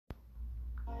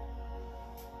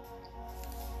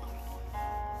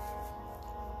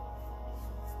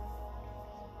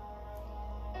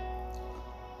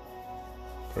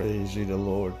Praise ye the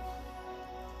Lord.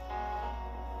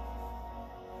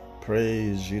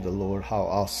 Praise ye the Lord. How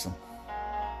awesome.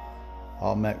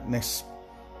 How magnificent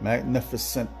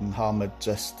and how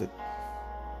majestic.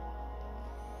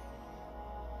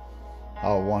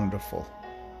 How wonderful.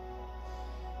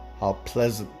 How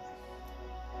pleasant.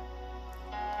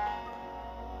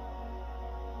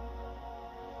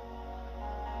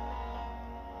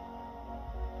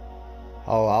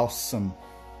 How awesome.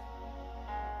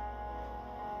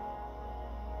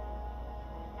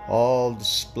 All the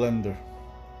splendor.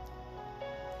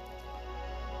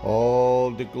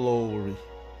 All the glory.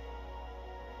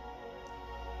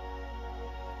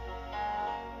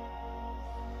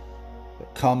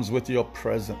 That comes with your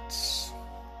presence.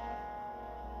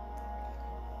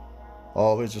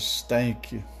 Oh, we just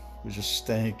thank you. We just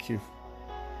thank you.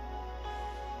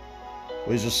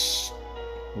 We just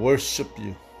worship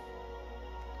you.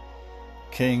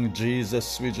 King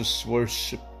Jesus, we just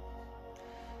worship.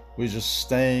 We just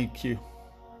thank you.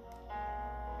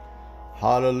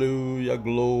 Hallelujah,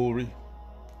 glory.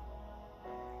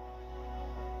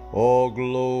 Oh,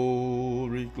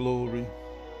 glory, glory.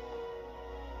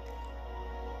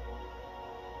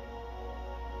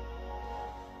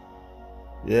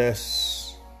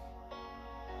 Yes.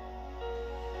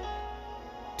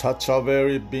 Touch our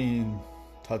very being.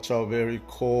 Touch our very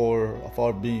core of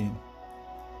our being.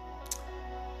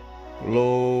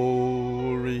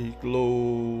 Glory,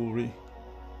 glory.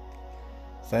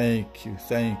 Thank you,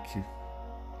 thank you.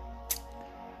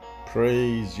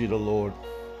 Praise you, the Lord.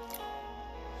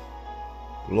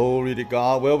 Glory to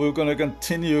God. Well, we're going to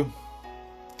continue.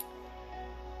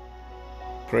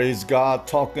 Praise God,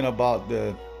 talking about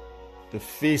the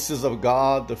feasts of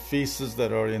God, the feasts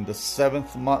that are in the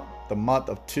 7th month, the month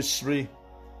of Tishri,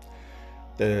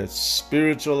 the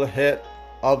spiritual head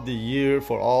of the year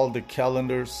for all the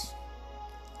calendars.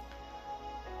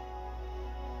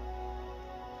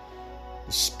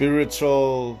 The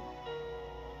spiritual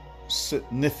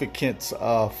significance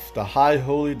of the high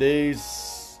holy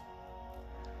days,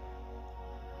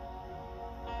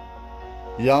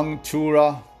 Yom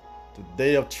Teruah, the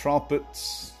Day of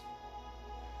Trumpets,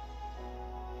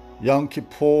 Yom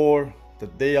Kippur, the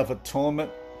Day of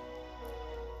Atonement,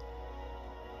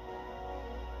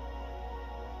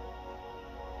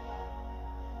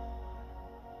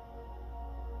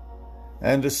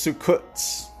 and the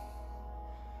Sukkot,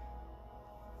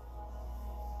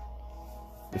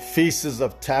 the Feast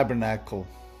of Tabernacles.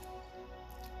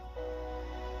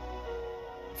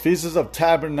 Feast of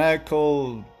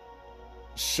Tabernacles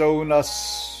showing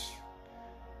us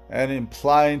and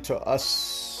implying to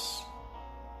us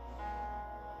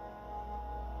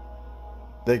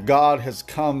that God has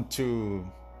come to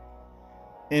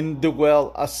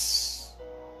indwell us.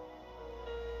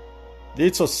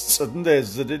 Dito sende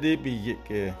zididi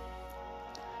biyike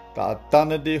da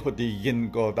tanadi hodi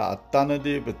yingo da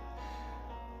tanadi but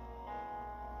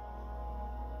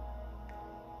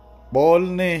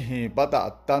bolne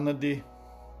bada tanadi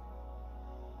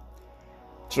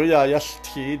Joya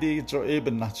yastidi jo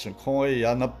eben nach koi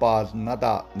yanapal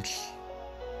nada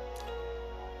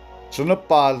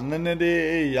Junapal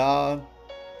nenede ya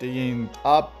din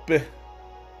appe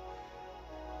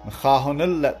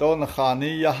Khahonel ledon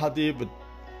khani yahadi but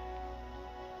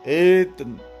et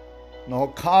no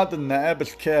card nabel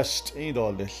cast in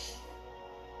all this.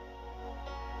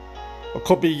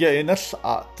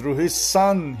 Through his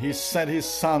Son, he sent his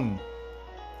Son,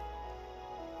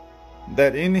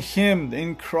 that in him,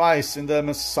 in Christ, in the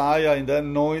Messiah, in the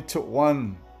Anointed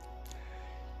One,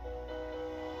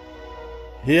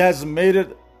 he has made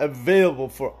it available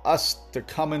for us to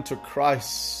come into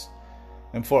Christ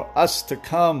and for us to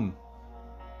come,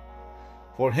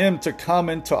 for him to come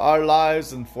into our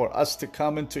lives and for us to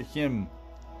come into him.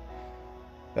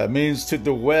 That means to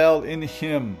dwell in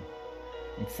him.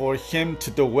 And for him to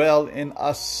dwell in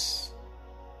us.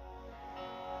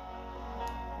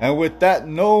 And with that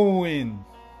knowing,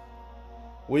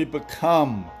 we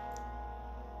become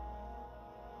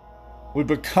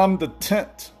the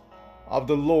tent of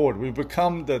the Lord. We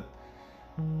become the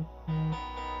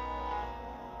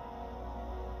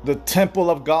temple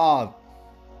of God.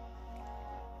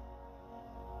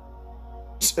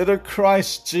 To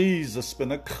Christ Jesus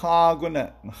ben a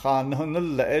cargonet and han the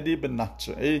lady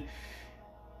benacha.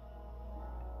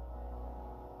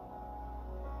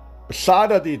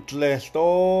 Sada dit lest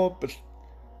o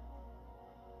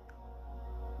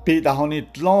Pita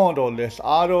honit land or less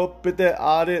aro bide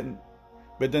are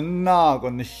bide nag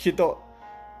on the hito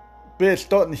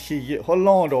best on he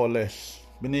holland or less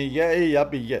bini ye ya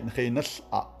be yet henus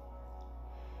a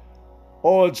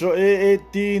o jo e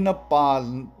dina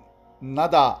pal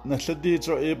nada na hladi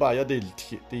tro e ba ya dil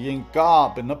thi ti yin ka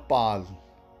ben na pal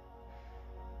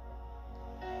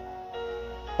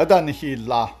adan hi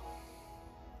la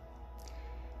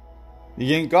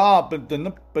yin ka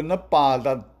ben na pal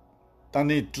da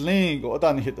tani tling go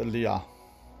adan hit alia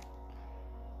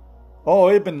o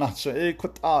e ben na che e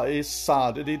kut a e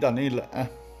sa di danil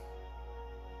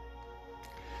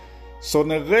so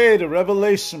na the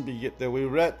revelation be it that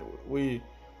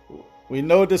we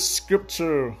know the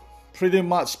scripture pretty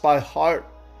much by heart.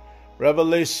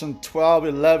 Revelation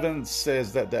 12:11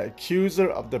 says that the accuser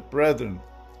of the brethren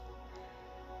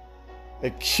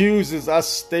accuses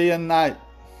us day and night.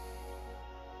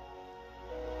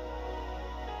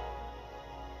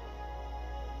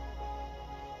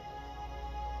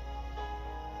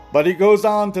 But he goes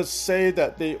on to say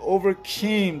that they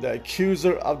overcame the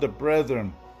accuser of the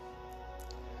brethren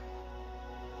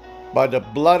by the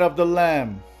blood of the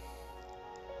Lamb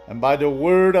and by the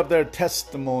word of their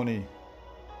testimony.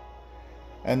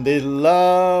 And they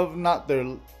love not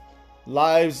their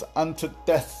lives unto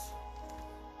death.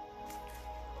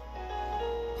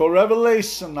 Ko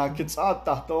Revelation na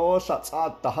kitsata to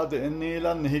satsata had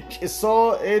inilan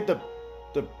hikiso e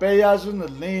the peyajun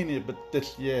lini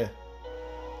betilye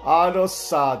ado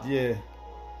sadye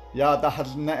ya da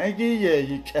hadna egi ye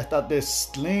yiketa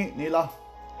destlin nila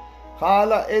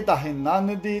Kala e dahinan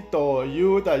dito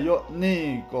yuda yo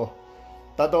nigo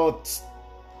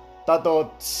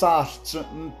tadot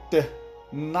salchunte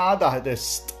nada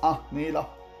dest nila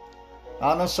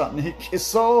anasha ni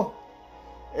kiso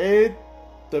e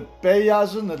the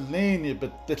peyajun lini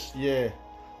betilye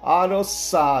aro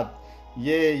sad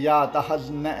ye ya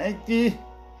dahalna egi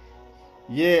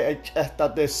ye eketa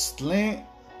destlin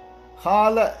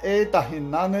Kala e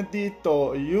dahinan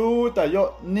dito yuda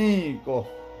yo nigo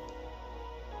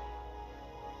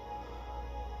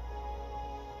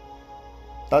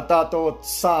Tatato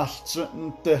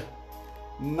salchunte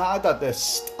nada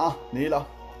dest nila.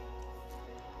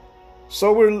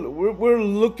 So we're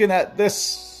looking at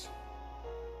this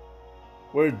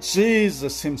where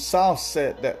Jesus himself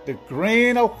said that the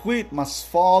grain of wheat must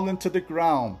fall into the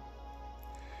ground,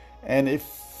 and if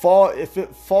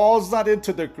it falls not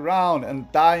into the ground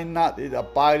and die not, it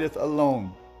abideth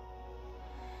alone.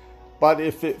 But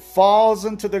if it falls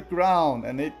into the ground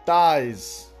and it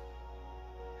dies,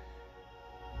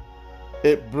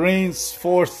 it brings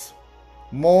forth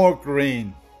more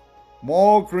grain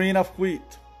of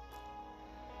wheat.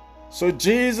 So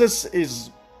Jesus is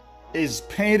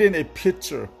painting a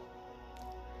picture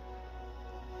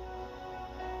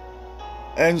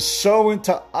and showing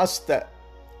to us that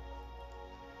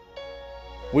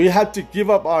we had to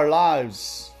give up our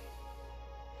lives.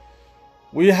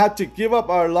 We had to give up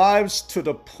our lives to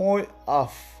the point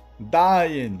of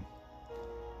dying,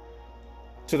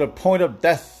 to the point of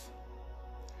death.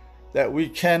 That we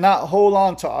cannot hold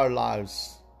on to our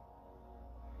lives.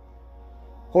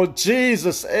 For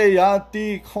Jesus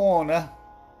ayati kona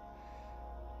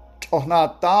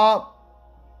tohnata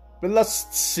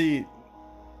bilastsi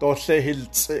to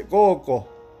sehiltse gogo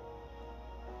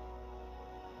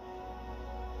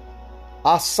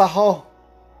asaho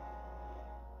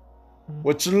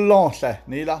wachulonhle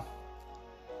nila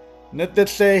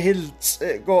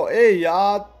netehiltse go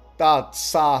eya tat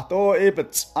sa to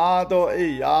ebets ado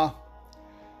eya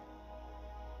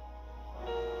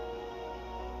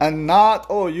and not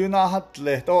you na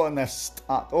hatle to nest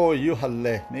you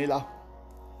halle nila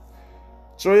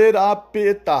Troid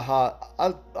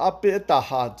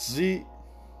apitaha zi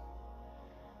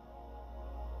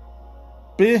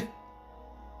bi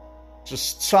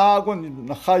just chagun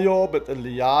nahayo bet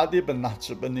eliadi benach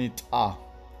benit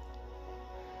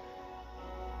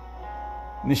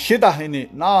nishidahini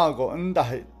nago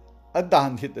undahi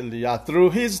adahan hit eliya through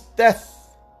his death.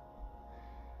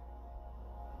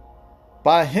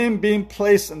 By him being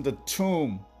placed in the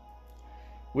tomb,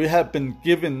 we have been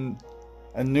given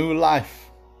a new life.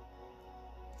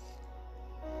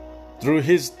 Through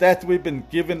his death, we've been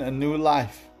given a new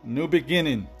life, new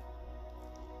beginning.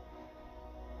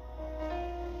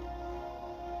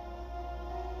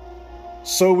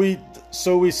 So we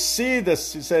see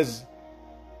this, he says,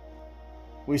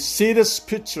 we see this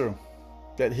picture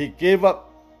that he gave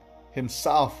up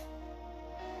himself,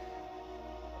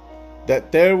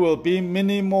 that there will be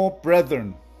many more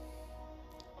brethren.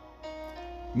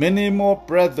 Many more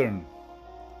brethren.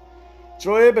 He's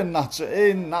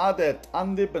not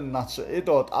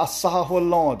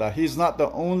the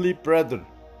only brother.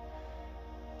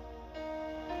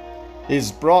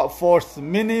 He's brought forth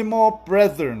many more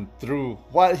brethren through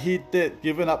what he did,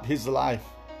 giving up his life.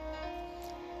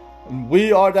 And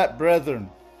we are that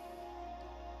brethren.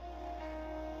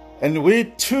 And we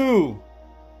too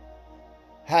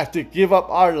have to give up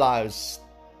our lives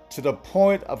to the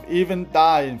point of even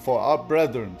dying for our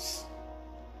brethren,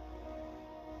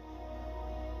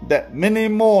 that many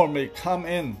more may come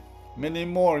in. Many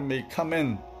more may come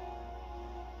in.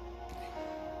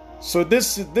 So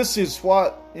this is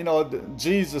what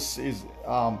Jesus is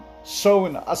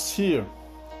showing us here.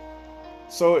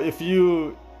 So if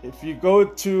you go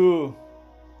to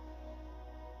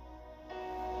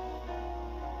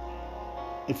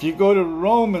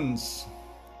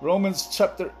Romans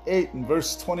chapter 8 and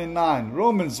verse 29.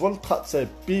 Romans what cut say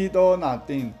bido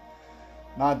natin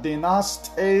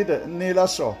nadinast aid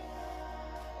nilasho.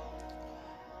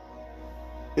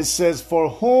 It says, for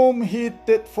whom he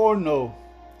did foreknow,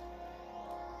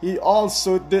 he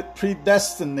also did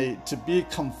predestinate to be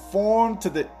conformed to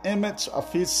the image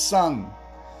of his Son,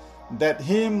 that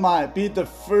he might be the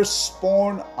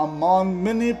firstborn among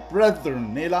many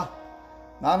brethren. Nila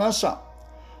nanasha.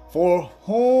 For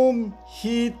whom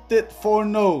he did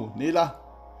foreknow, nila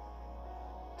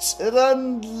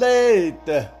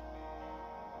tsiranleid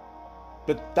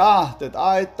beta that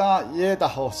I thought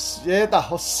yedahos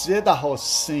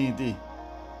sindi.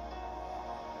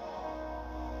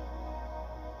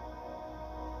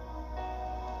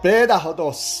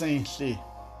 Bedahodos sindi.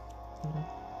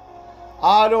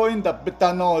 Aro in the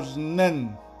betanod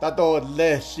nen tado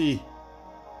leshi.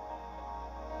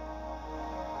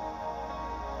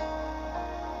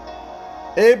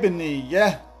 Ebony,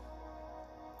 yeah.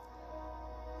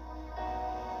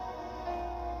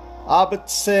 Abet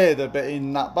said that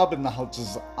in not babin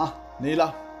houses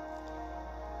nila.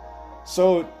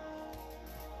 So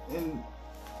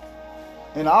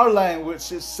in our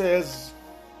language it says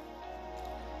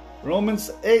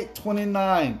Romans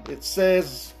 8:29, it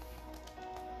says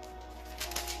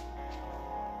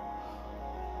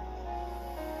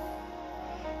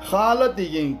Khala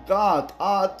di God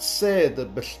at said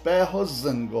bespeho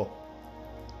zingo.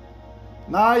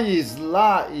 Na is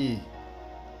lai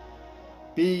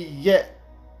be yet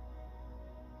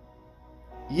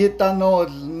yetano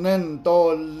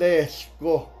nendo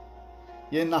leshgo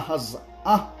yenahaz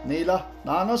nila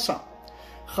nanasa.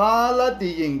 Khala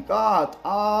di God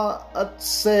at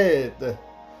said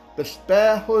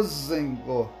bespeho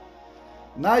zingo.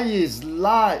 Na is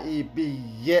lai be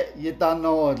yet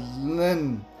yetano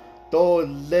nen do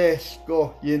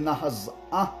leshgo yenahaz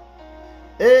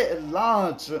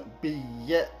large be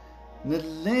yet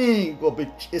Nilingo be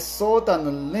isoda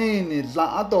nilini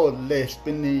lado lesh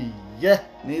bini ye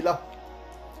nila.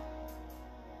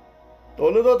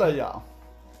 Dolodaya.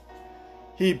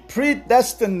 He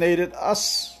predestinated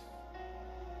us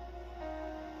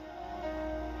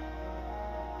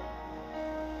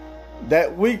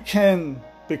that we can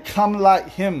become like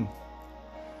him,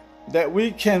 that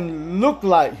we can look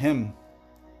like him,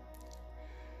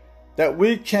 that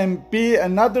we can be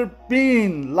another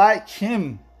being like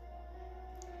him,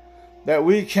 that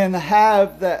we can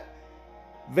have that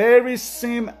very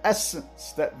same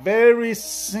essence, that very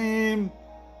same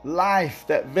life,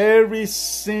 that very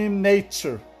same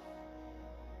nature.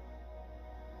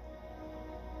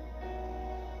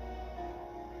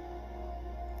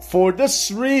 For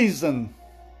this reason,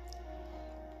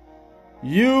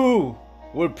 you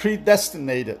were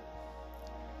predestinated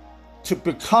to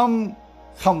become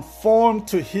conformed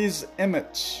to his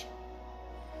image.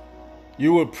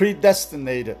 You were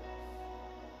predestinated.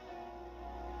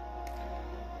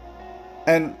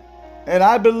 And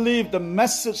I believe the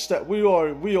message that we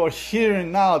are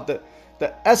hearing now, that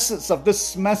the essence of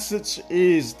this message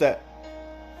is that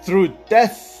through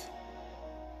death,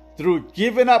 through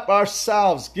giving up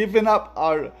ourselves, giving up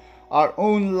our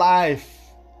own life,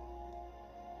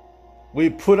 we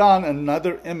put on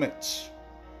another image.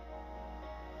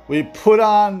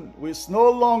 It's no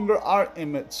longer our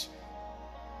image.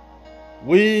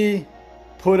 We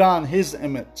put on his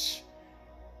image.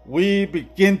 We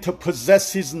begin to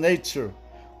possess his nature.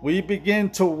 We begin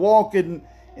to walk in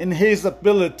his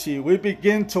ability. We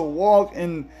begin to walk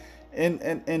in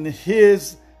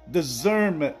his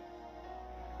discernment,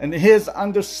 in his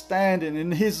understanding,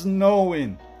 in his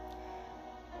knowing.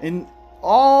 In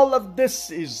all of this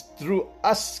is through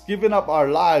us giving up our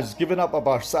lives, giving up of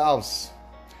ourselves,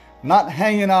 not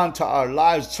hanging on to our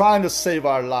lives, trying to save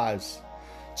our lives,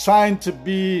 trying to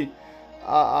be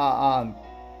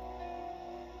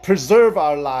preserve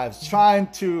our lives, trying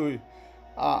to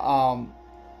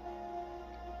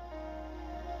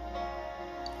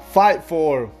fight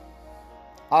for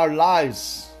our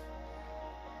lives,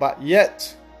 but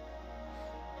yet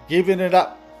giving it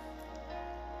up.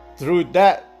 Through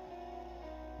that,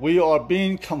 we are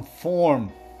being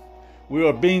conformed. We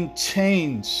are being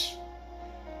changed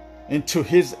into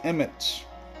his image.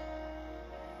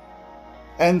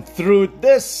 And through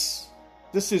this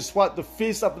is what the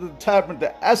Feast of the Tabernacle,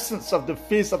 the essence of the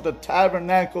Feast of the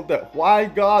Tabernacle, that why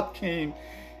God came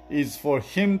is for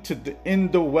him to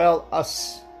indwell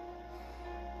us.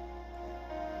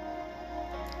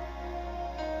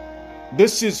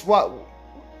 This is what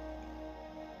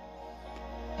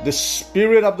the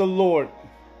Spirit of the Lord,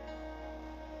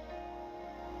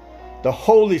 the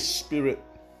Holy Spirit,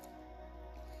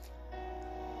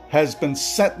 has been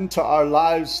sent into our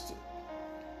lives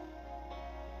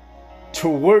to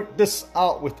work this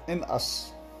out within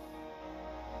us.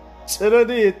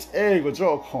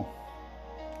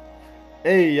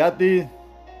 Yadi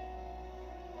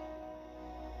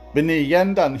bini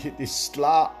yandan hit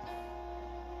isla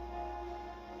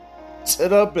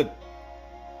tsirabit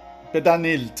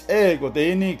bedanil ego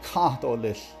deni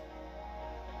kahtolil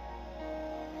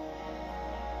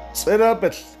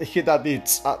tsirabit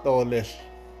hidadit atolil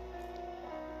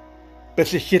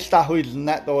Bethiltahuil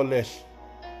natolil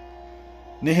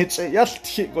Nihits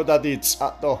yalt godadits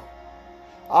ato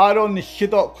Aron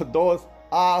hidok kodot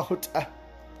ahut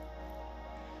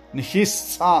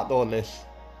Nihis atolil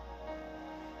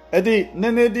Edi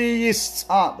nenedi is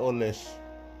atolil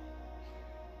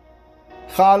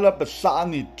Khala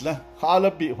besanitla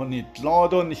Khala bi honitla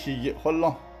don hi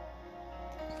hollo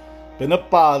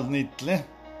Benapal nitle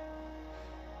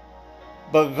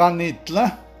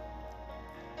Baganitla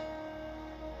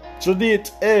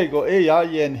Judit ego eya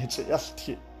yen hits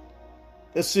yasti.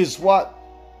 This is what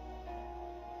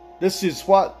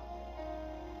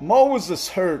Moses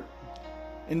heard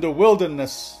in the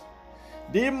wilderness.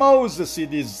 The Moses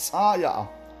it is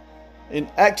in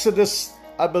Exodus,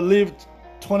 I believe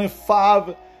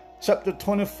 25, chapter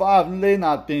 25.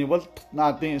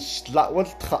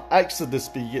 Exodus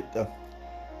be the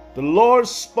Lord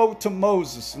spoke to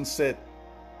Moses and said,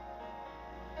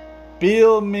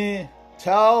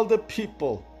 Tell the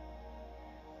people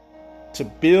to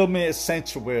build me a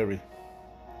sanctuary.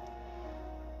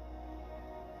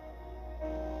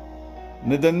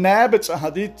 Nidanabit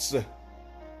haditze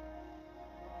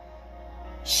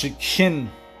shikin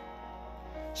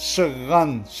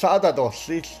shiran shadado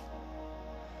sil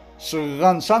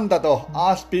shiran shandado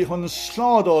asbi hun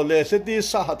slodo le sidi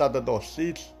shahadado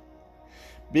sil.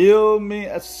 Build me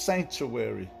a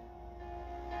sanctuary.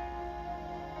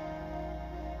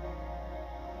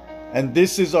 And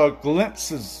this is our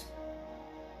glimpses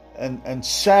and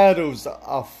shadows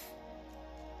of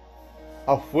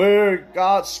where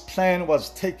God's plan was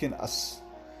taking us.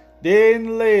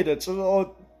 Then later, sta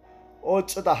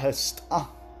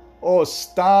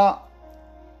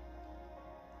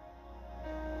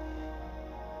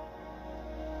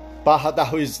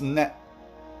bahadahu is net.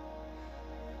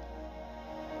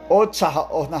 O chaha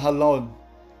o nahalon.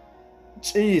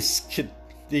 Cheese kid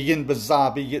digin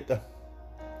bazabi yita.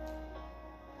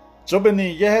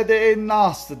 Jobini yehde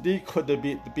nas di could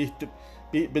beat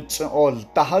bits all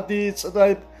tahadi so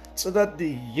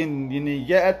the yin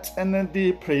yet and then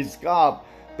the praise God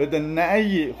but the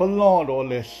nay holon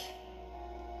olish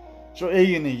so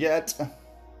yet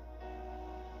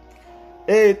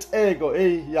eight ego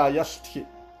ya yasti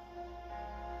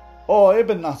oh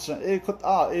eben natcha could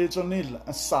jonil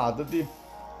sadadi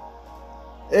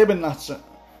eben natcha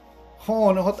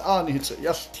hon hot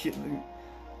yasti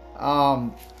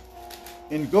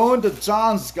in going to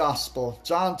John's Gospel,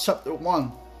 John chapter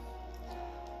 1,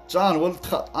 John will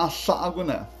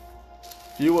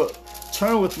you will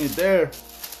turn with me there.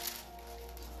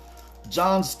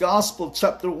 John's Gospel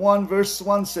chapter 1 verse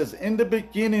 1 says, in the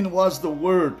beginning was the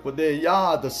Word,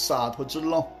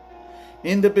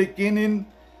 in the beginning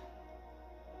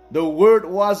the Word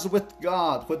was with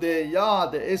God, and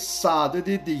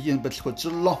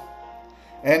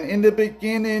in the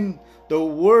beginning the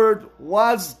Word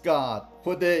was God.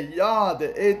 Praise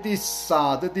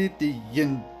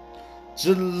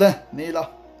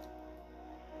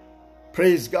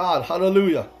God.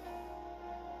 Hallelujah.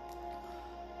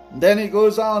 Then he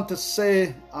goes on to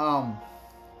say,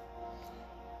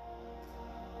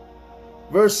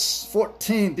 verse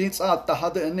 14,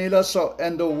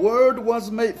 and the Word was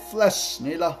made flesh,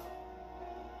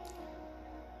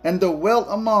 and dwelt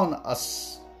among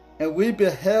us, and we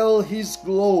beheld his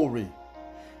glory,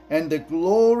 and the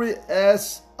glory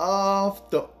as of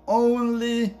the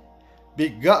only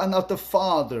begotten of the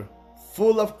Father,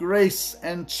 full of grace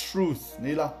and truth.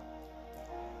 Nila.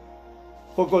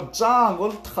 John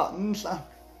will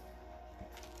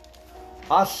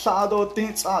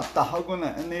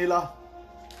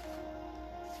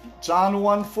John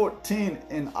 1:14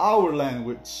 in our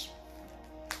language.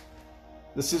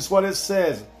 This is what it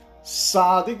says.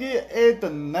 Sadigi the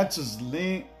natches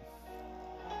link.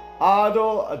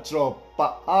 Ado a drop,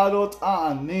 but adot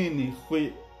a nini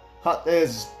hui hat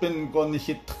es been gone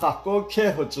hit trako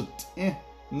kehojut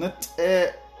net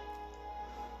a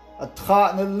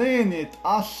tra na linit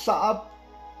asha up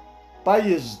by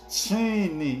his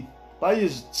chini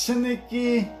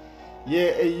chiniki ye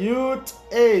a yut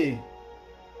a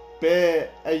be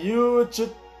a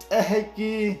yut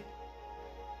eheki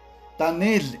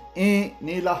tanil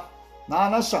nila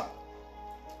nanasha.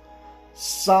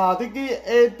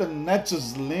 Sadigi the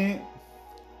natches link.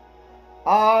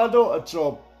 Ado a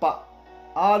dropa.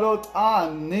 Adot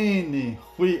a nini.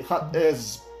 We had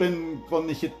es been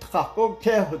gonna hit trako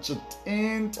kehojut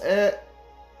int a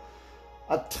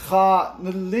tra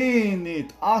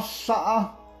nlinit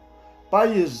asha by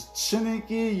his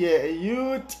chiniki ye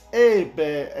yut a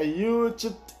be a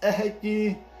yut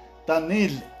eheki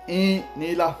danil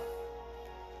nila.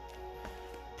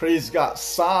 Praise God.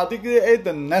 Sadig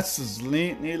the nesses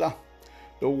nila.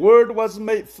 The word was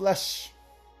made flesh.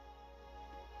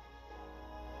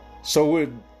 So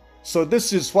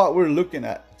this is what we're looking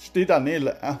at.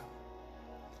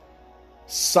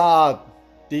 Sad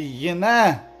the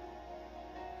yina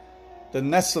the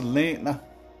nesses na.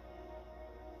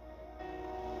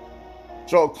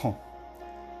 Jokon.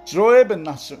 Joeben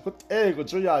nashe kut ego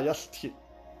joya yasti.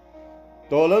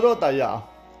 Dolado daya.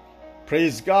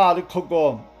 Praise God.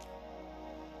 Kogo.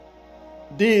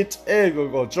 Dit ego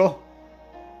gojo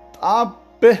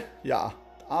abe ya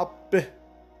abe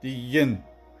the yin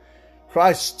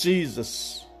Christ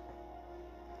Jesus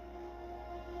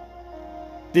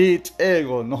dit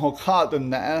ego no kada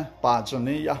na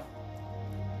bajani ya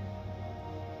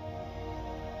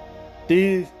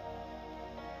di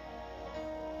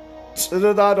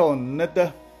tsidaro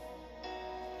nede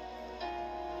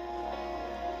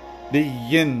the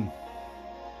yin.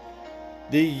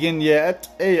 The yin yet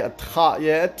a tra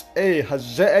yet a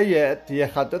has yet ye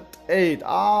had it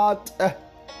at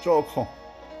joko.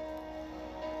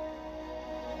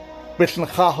 Bishan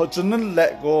Hahojun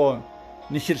let go.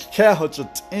 Nihil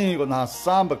Kahojut ing on her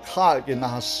samba kag in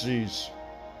her shoes.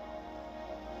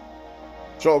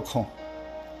 Joko.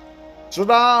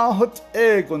 Jura hot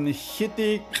egg on the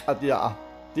hitty kadia.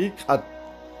 Dick at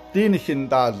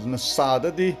Dinihindad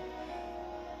Nasada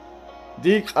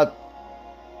Dick at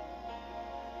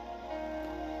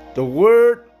the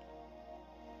word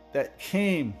that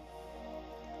came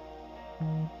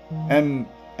and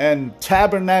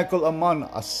tabernacle among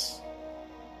us,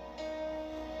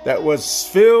 that was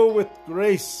filled with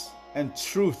grace and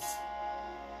truth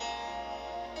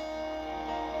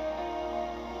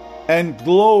and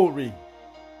glory.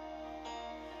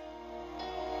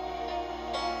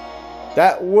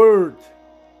 That word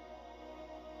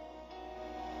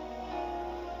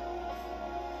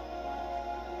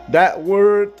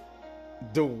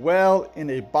dwell in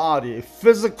a body, a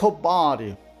physical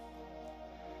body.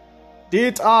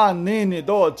 Dit a nini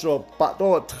dojo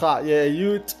pato tra ye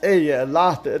yut ye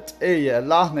lahtet ye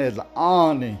lahne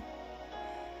ani.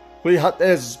 We had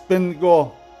es been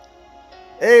go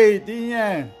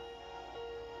dien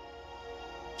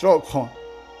jokon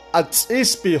at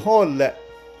is behold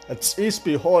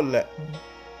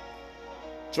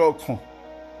jokon.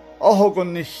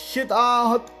 Ohogon hit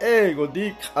out ego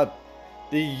dik at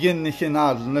the yin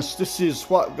hinadness. This is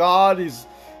what God is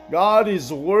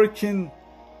working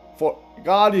for.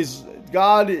 God is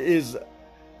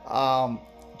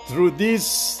through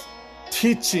this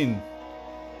teaching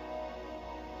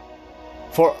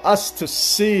for us to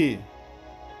see.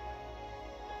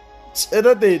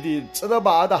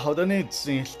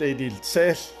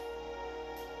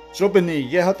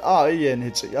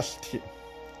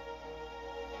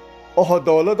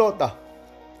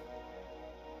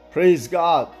 Praise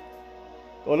God.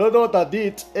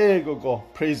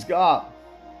 Praise God.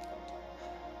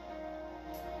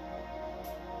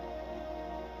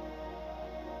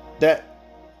 That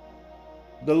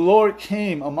the Lord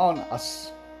came among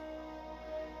us,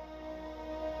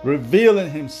 revealing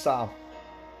himself,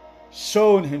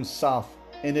 showing himself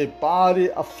in a body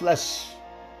of flesh.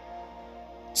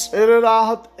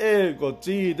 Tsirahat ego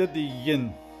tida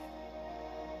diyin.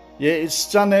 Ye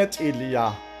isjanet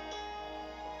Ilya.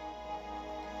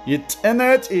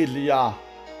 Yitenet Ilya.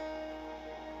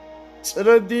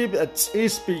 Tsiradib at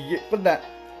isbi yikuna.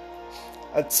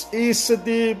 At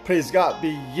isadi, praise God,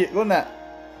 be yikuna.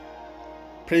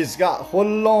 Praise God,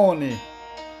 holoni.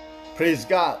 Praise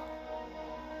God.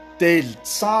 Del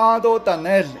sado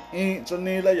tanel in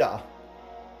janilaya.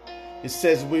 It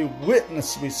says we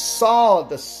witnessed, we saw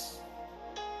this.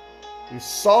 We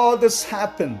saw this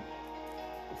happen.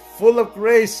 Full of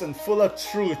grace and full of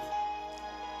truth.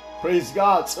 Praise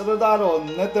God.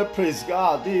 Praise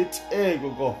God.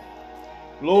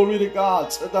 Glory to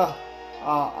God.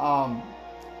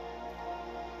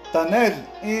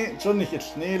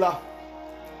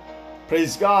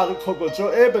 Praise God.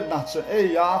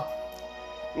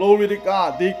 Glory to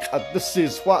God. This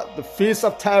is what the Feast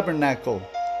of Tabernacles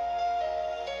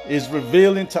is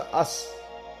revealing to us.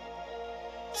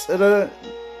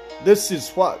 This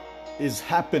is what is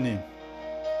happening.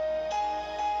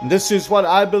 And this is what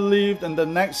I believe in the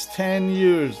next 10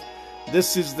 years.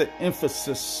 This is the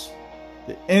emphasis.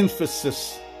 The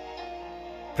emphasis.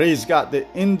 Praise God. The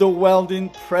indwelling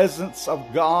presence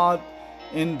of God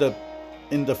in the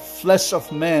flesh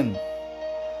of man.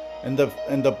 In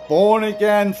the born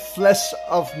again flesh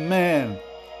of man.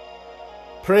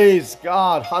 Praise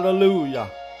God. Hallelujah.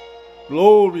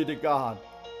 Glory to God.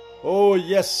 Oh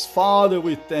yes, Father,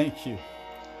 we thank you.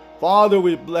 Father,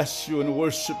 we bless you and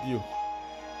worship you.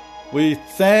 We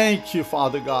thank you,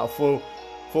 Father God, for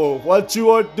what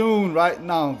you are doing right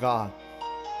now, God.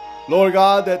 Lord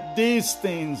God, that these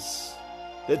things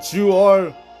that you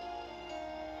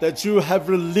have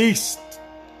released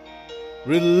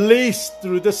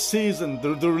through this season,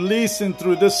 releasing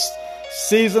through this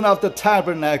season of the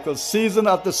tabernacle, season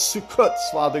of the Sukkot,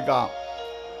 Father God,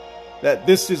 that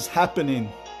this is happening,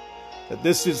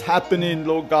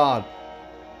 Lord God,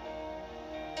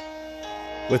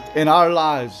 within our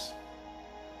lives,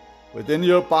 within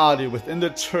your body, within the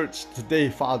church today,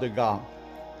 Father God.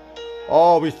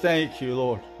 Oh, we thank you,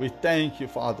 Lord. We thank you,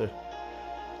 Father.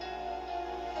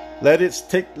 Let it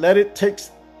take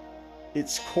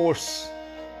its course.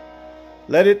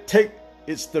 Let it take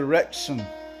its direction.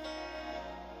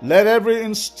 Let every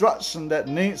instruction that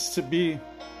needs to be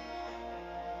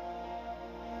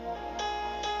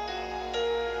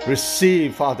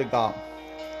received, Father God,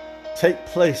 take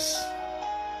place.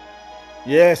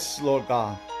 Yes, Lord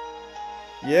God.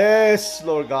 Yes,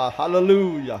 Lord God.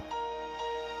 Hallelujah.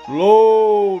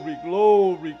 Glory,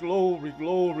 glory, glory,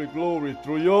 glory, glory.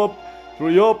 Through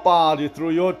your body, through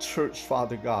your church,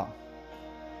 Father God.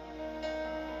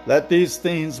 Let these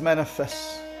things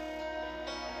manifest.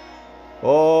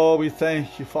 Oh, we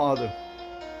thank you, Father.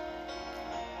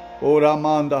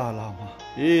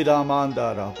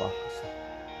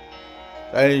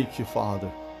 Thank you,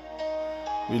 Father.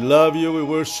 We love you, we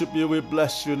worship you, we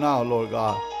bless you now, Lord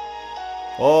God.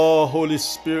 Oh, Holy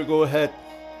Spirit, go ahead.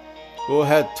 Go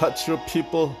ahead, touch your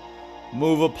people.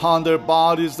 Move upon their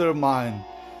bodies, their mind.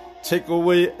 Take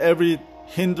away every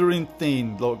hindering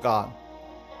thing, Lord God.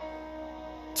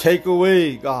 Take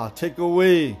away, God. Take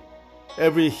away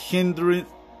every hindrance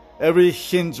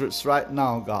right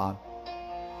now, God.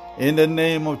 In the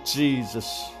name of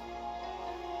Jesus.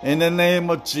 In the name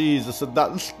of Jesus.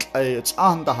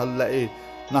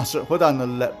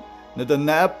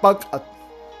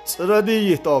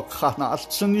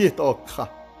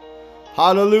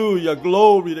 Hallelujah.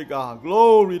 Glory to God.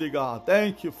 Glory to God.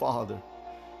 Thank you, Father.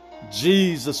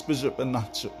 Jesus, Bishop and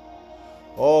Nacho.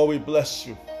 Oh, we bless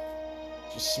you.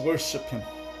 Just worship him.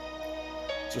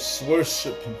 Just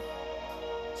worship him.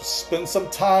 Just spend some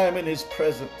time in his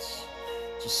presence.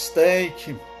 Just thank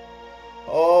him.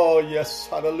 Oh, yes.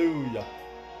 Hallelujah.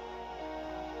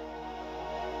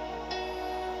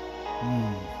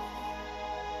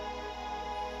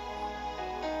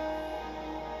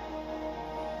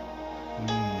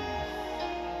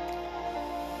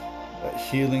 Let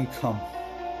healing come.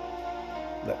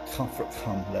 Let comfort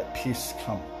come. Let peace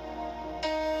come.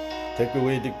 Take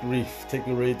away the grief. Take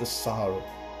away the sorrow.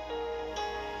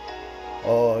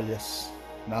 Oh, yes.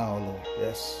 Now, Lord.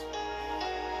 Yes.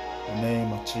 In the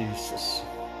name of Jesus.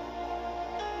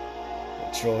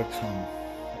 Let joy come.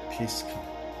 Let peace come.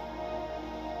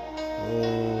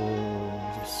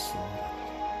 Oh, yes, Lord.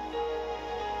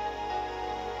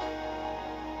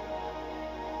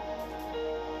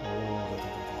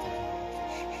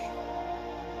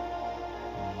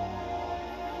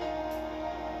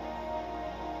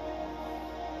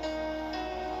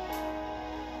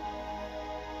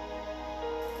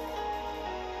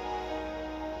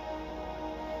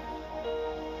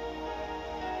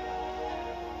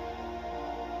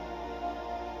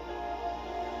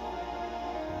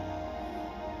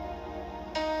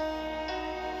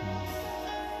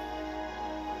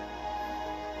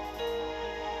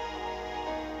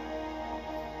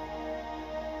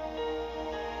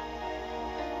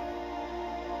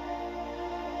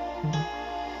 Mm-hmm.